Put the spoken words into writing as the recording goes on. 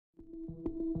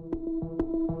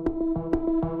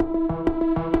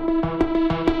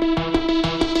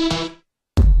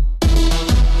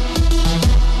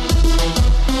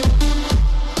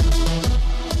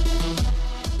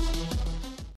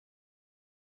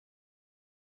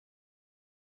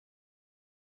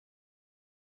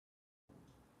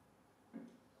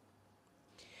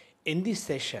In this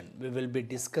session, we will be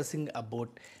discussing about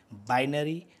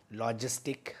binary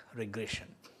logistic regression.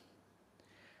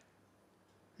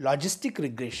 Logistic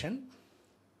regression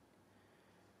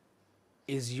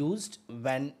is used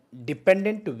when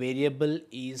dependent variable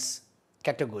is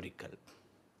categorical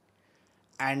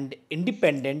and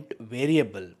independent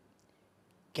variable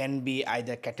can be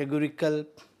either categorical,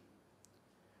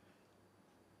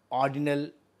 ordinal,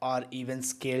 or even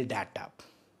scale data.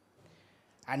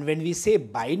 And when we say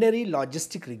binary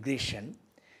logistic regression,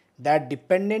 that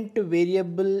dependent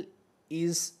variable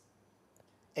is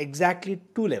exactly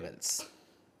two levels.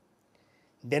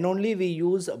 Then only we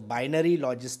use binary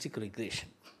logistic regression.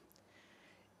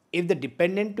 If the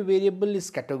dependent variable is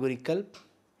categorical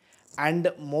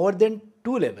and more than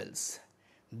two levels,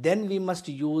 then we must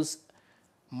use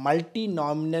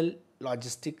multinomial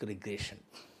logistic regression.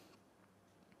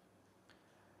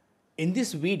 In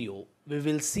this video, we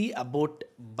will see about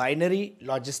binary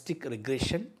logistic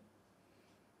regression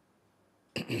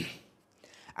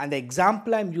and the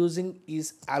example I am using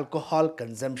is alcohol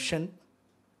consumption.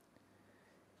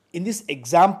 In this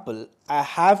example, I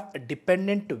have a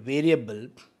dependent variable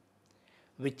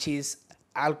which is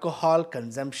alcohol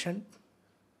consumption,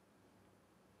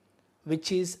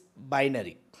 which is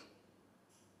binary.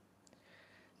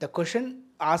 The question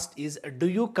asked is, do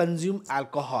you consume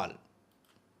alcohol?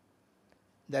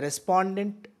 The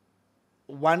respondent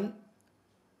 1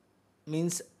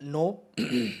 means no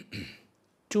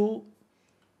to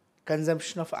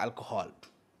consumption of alcohol.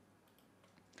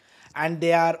 And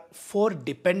there are four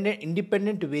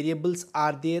independent variables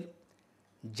are there: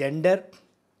 gender,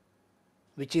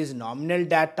 which is nominal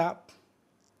data,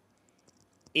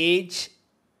 age,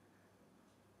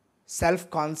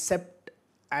 self-concept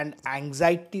and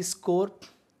anxiety score.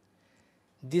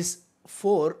 These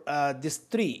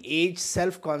three, age,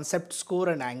 self-concept score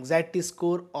and anxiety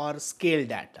score, are scale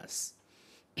data.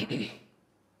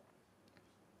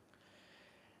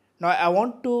 Now I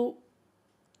want to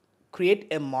create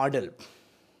a model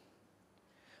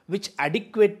which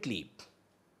adequately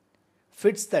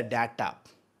fits the data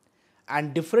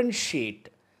and differentiate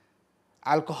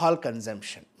alcohol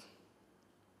consumption.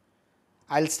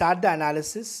 I'll start the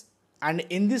analysis, and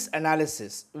in this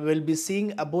analysis we will be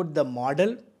seeing about the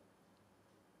model,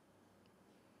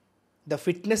 the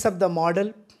fitness of the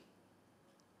model,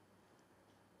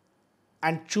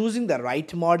 and choosing the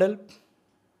right model,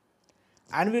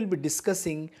 and we will be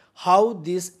discussing how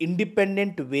these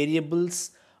independent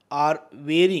variables are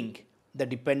varying the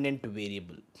dependent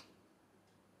variable.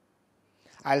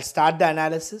 I'll start the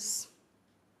analysis.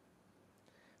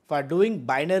 For doing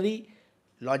binary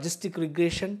logistic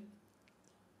regression,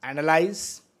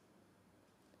 analyze.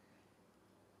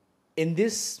 In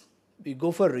this, we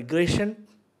go for regression.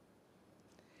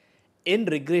 In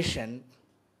regression,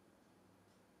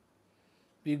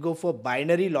 we go for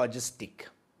binary logistic.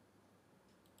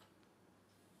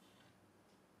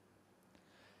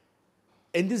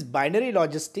 In this binary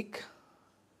logistic,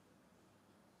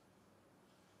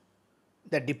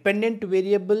 the dependent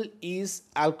variable is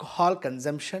alcohol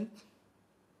consumption.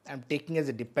 I am taking as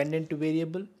a dependent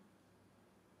variable.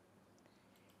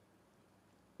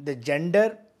 The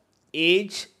gender,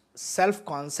 age,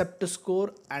 self-concept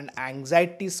score and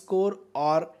anxiety score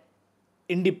are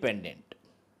independent.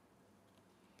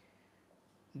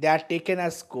 They are taken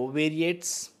as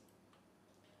covariates.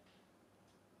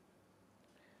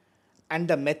 And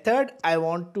the method I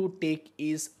want to take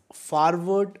is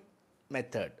forward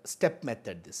method, step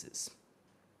method this is.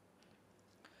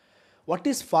 What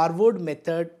is forward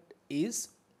method is,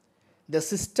 the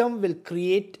system will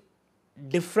create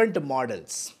different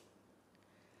models.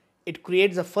 It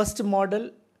creates the first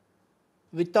model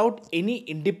without any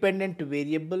independent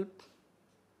variable,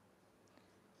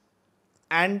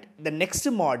 and the next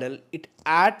model it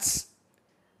adds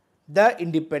the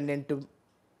independent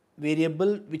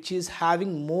variable which is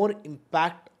having more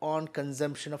impact on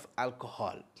consumption of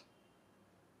alcohol,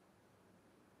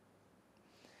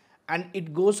 and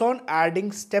it goes on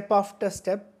adding step after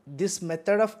step. This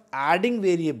method of adding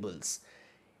variables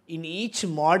in each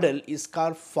model is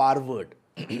called forward.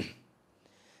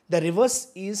 The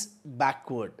reverse is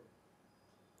backward.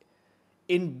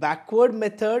 In backward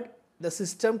method, the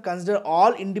system considers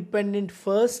all independent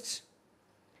first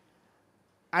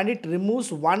and it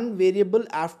removes one variable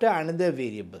after another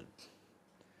variable.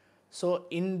 So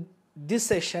in this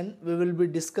session, we will be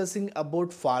discussing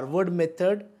about forward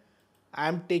method. I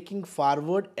am taking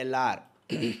forward LR.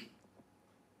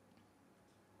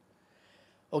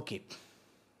 Okay.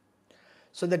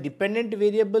 So the dependent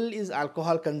variable is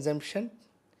alcohol consumption.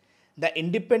 The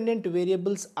independent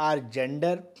variables are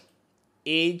gender,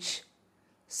 age,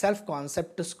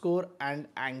 self-concept score and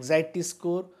anxiety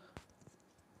score.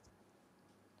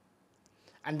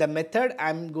 And the method I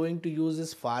am going to use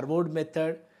is forward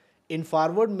method. In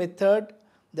forward method,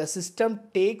 the system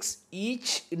takes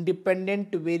each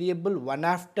independent variable one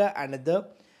after another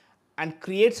and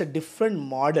creates a different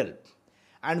model.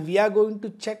 And we are going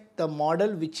to check the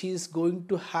model which is going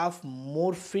to have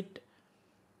more fit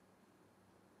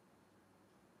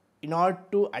in order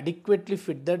to adequately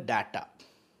fit the data.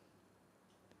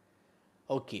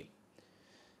 Okay.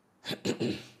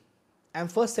 I am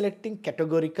first selecting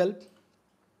categorical.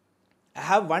 I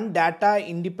have one data,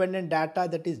 independent data,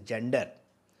 that is gender.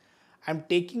 I am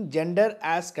taking gender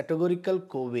as categorical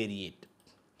covariate.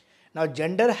 Now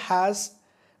gender has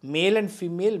male and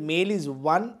female. Male is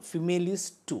 1, female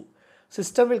is 2.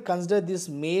 System will consider this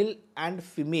male and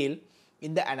female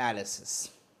in the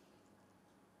analysis.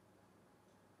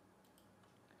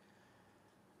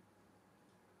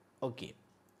 Okay.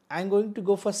 I am going to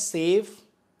go for save.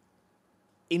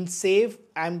 In save,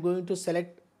 I am going to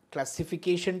select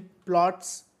classification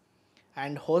plots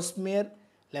and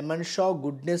Hosmer-Lemonshaw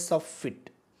goodness of fit.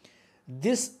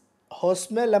 This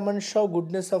Hosmer-Lemonshaw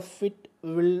goodness of fit,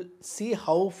 we will see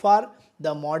how far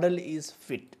the model is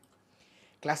fit.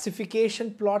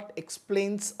 Classification plot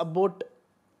explains about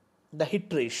the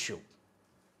hit ratio.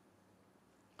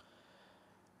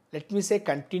 Let me say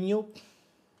continue,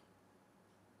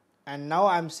 and now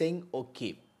I am saying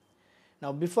OK.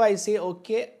 Now before I say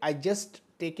OK, I just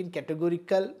taken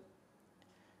categorical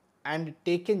and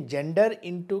taken gender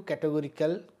into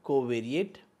categorical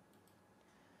covariate,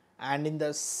 and in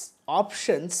the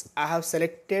options I have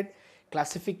selected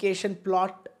classification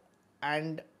plot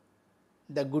and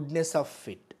the goodness of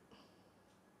fit.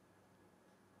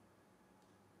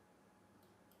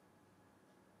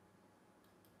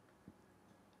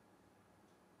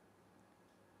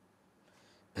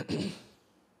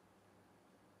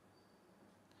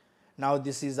 Now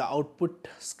this is the output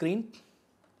screen.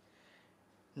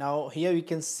 Now here we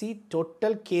can see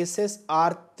total cases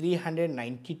are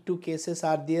 392 cases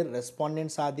are there,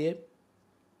 respondents are there.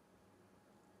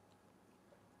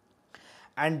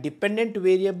 And dependent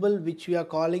variable which we are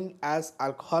calling as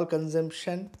alcohol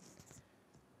consumption,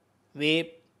 where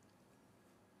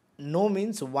no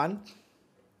means 1,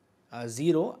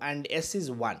 0 and S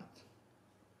is 1.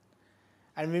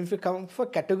 And if we come for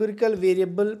categorical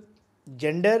variable,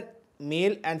 gender,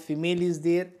 male and female is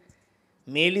there.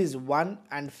 Male is 1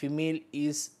 and female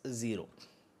is 0.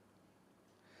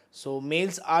 So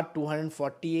males are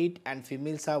 248 and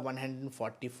females are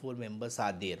 144 members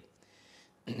are there.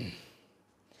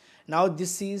 Now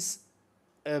this is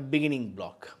a beginning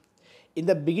block. In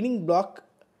the beginning block,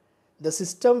 the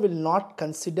system will not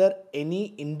consider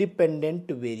any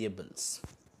independent variables.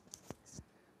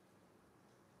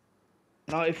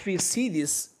 Now if we see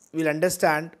this, we will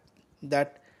understand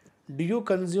that do you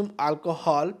consume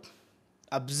alcohol,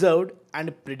 observed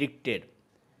and predicted.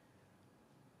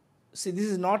 See, this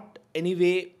is not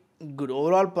anyway good.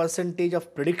 Overall percentage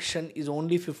of prediction is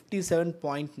only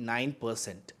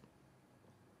 57.9%.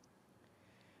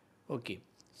 Okay.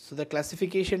 So the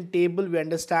classification table, we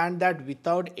understand that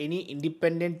without any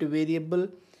independent variable,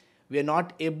 we are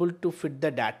not able to fit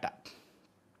the data.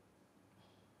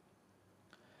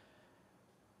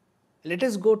 Let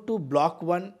us go to block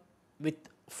 1 with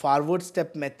forward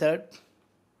step method.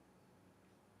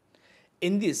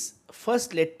 In this,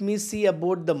 first let me see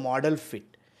about the model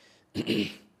fit.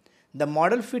 The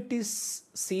model fit is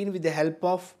seen with the help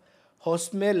of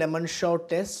Hosmer-Lemonshaw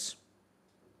test.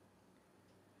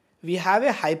 We have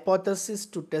a hypothesis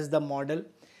to test the model.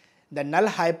 The null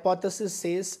hypothesis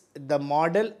says the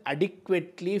model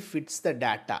adequately fits the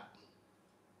data.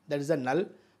 That is the null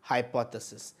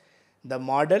hypothesis. The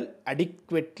model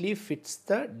adequately fits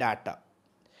the data.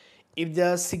 If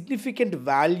the significant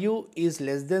value is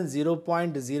less than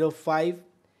 0.05,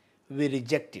 we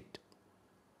reject it.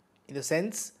 In the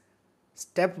sense,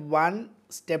 step 1,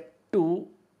 step 2,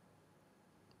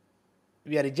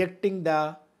 we are rejecting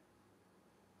the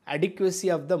adequacy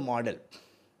of the model.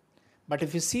 But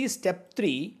if you see step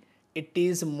 3, it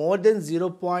is more than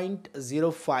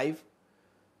 0.05.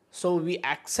 So we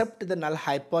accept the null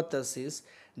hypothesis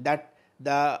that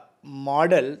the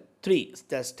model 3,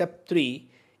 the step 3,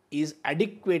 is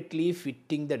adequately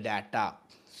fitting the data.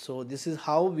 So this is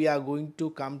how we are going to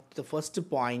come to the first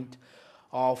point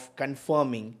of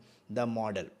confirming the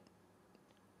model.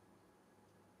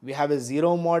 We have a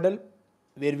 0 model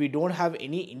where we don't have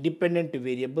any independent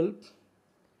variable,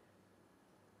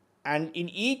 and in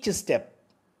each step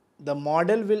the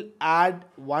model will add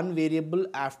one variable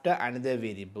after another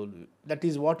variable. That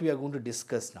is what we are going to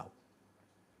discuss now.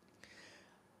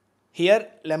 Here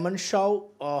Lemonshaw,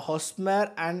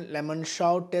 Hosmer and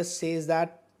Lemonshaw test says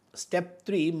that step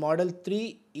 3, model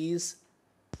 3 is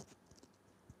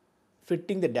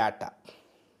fitting the data.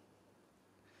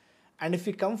 And if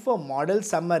we come for model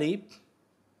summary,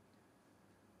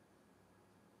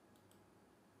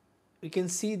 we can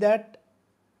see that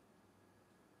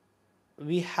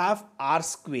we have R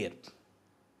square.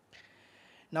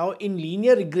 Now in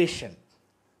linear regression,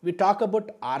 we talk about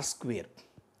R square.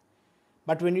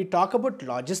 But when we talk about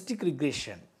logistic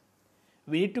regression,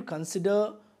 we need to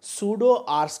consider pseudo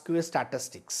R square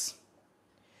statistics.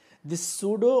 This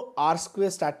pseudo R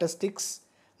square statistics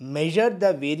measure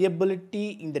the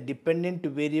variability in the dependent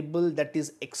variable that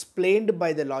is explained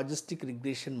by the logistic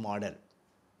regression model.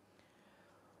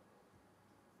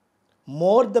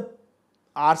 More the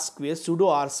R square, pseudo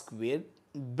R square,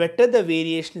 better the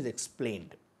variation is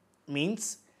explained.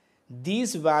 Means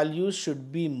these values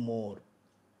should be more.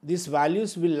 These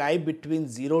values will lie between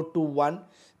 0 to 1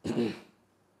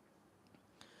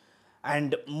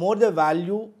 and more the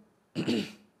value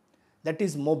that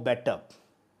is more better.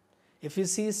 If you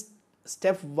see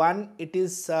step 1, it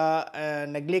is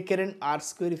Nagliakiran R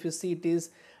square, if you see it is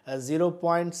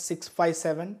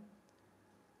 0.657,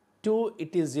 2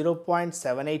 it is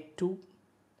 0.782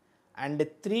 and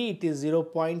 3 it is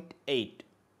 0.8.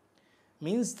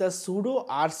 Means the pseudo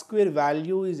R square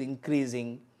value is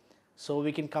increasing. So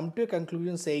we can come to a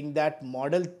conclusion saying that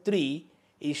model 3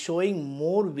 is showing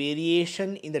more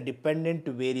variation in the dependent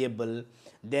variable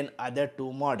than other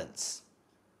two models.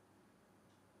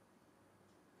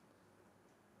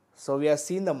 So we have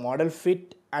seen the model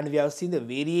fit and we have seen the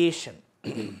variation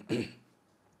in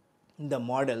the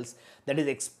models that is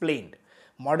explained.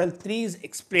 Model 3 is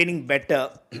explaining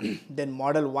better than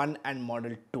model 1 and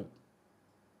model 2.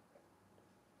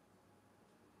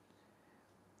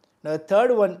 Now the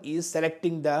third one is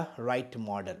selecting the right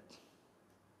model.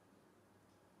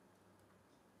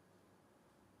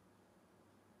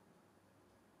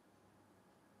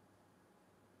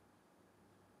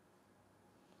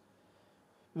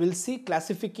 We will see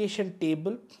classification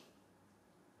table.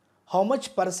 How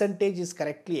much percentage is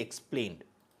correctly explained?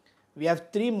 We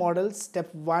have 3 models,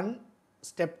 step 1,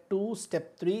 step 2,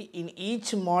 step 3. In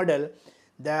each model,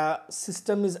 the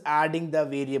system is adding the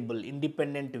variable,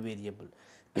 independent variable.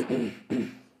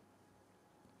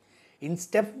 In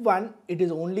step 1, it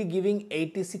is only giving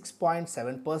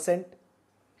 86.7%,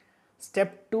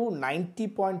 step 2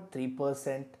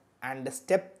 90.3% and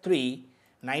step 3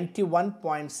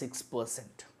 91.6%.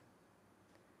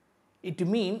 It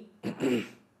means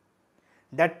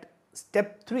that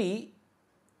step 3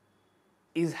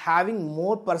 is having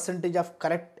more percentage of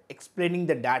correct explaining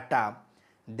the data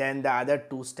than the other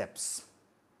 2 steps.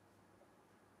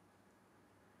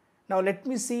 Now let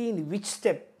me see in which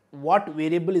step what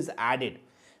variable is added.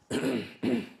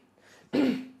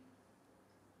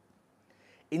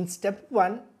 In step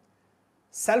 1,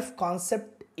 self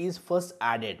concept is first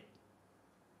added.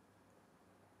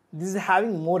 This is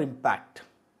having more impact.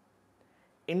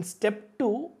 In step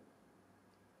 2,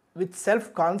 with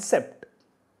self concept,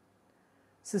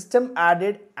 system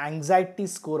added anxiety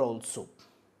score also.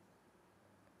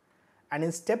 And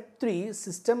in step 3,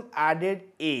 system added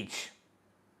age.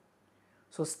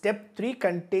 So step 3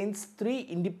 contains 3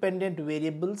 independent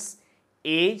variables: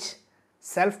 age,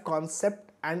 self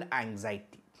concept and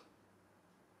anxiety.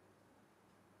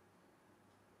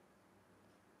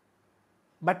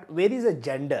 But where is the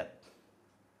gender?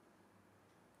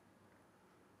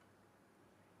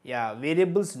 Yeah,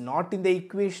 variables not in the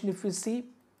equation. If you see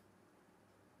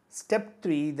step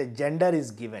 3, the gender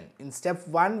is given. In step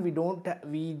 1, we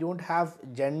don't have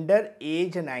gender,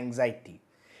 age and anxiety.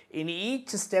 In each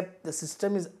step, the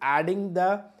system is adding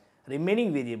the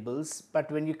remaining variables, but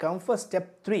when you come for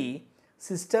step 3,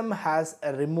 system has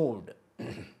removed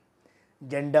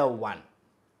gender 1.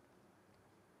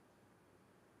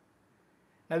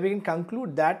 Now we can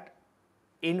conclude that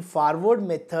in forward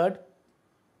method,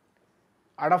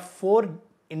 out of 4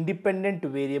 independent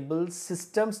variables,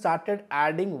 system started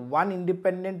adding one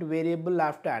independent variable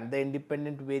after another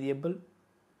independent variable.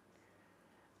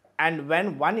 And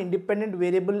when one independent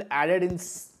variable added in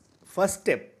first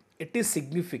step, it is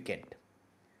significant.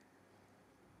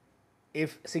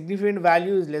 If significant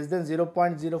value is less than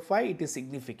 0.05, it is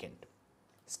significant.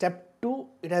 Step 2,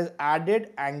 it has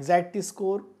added anxiety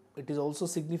score, it is also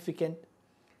significant.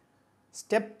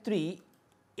 Step 3,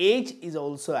 age is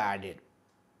also added.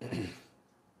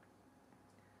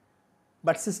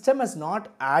 But system has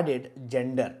not added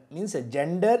gender, means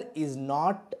gender is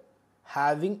not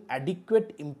having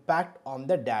adequate impact on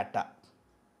the data.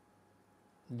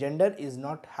 Gender is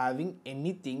not having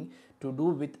anything to do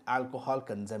with alcohol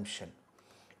consumption.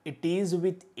 It is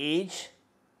with age,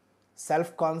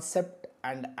 self-concept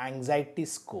and anxiety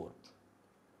score.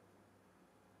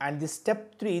 And the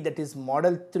step 3, that is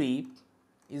model 3,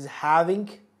 is having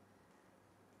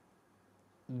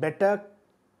better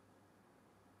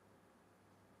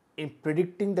in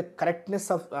predicting the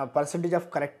correctness of percentage of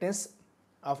correctness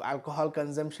of alcohol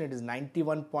consumption. It is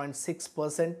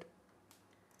 91.6%,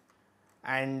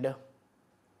 and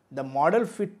the model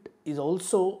fit is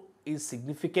also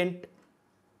significant,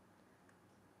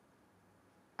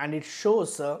 and it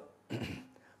shows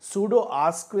pseudo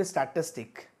R-square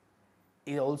statistic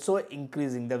is also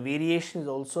increasing. The variation is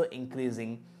also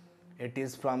increasing. It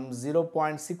is from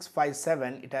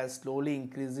 0.657, it has slowly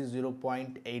increased to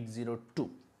 0.802.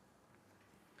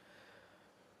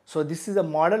 So this is a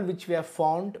model which we have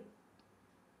found.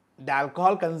 The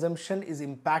alcohol consumption is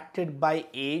impacted by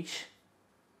age,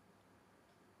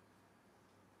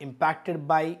 impacted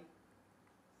by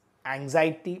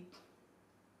anxiety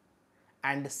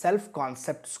and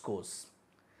self-concept scores,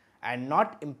 and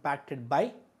not impacted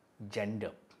by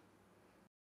gender.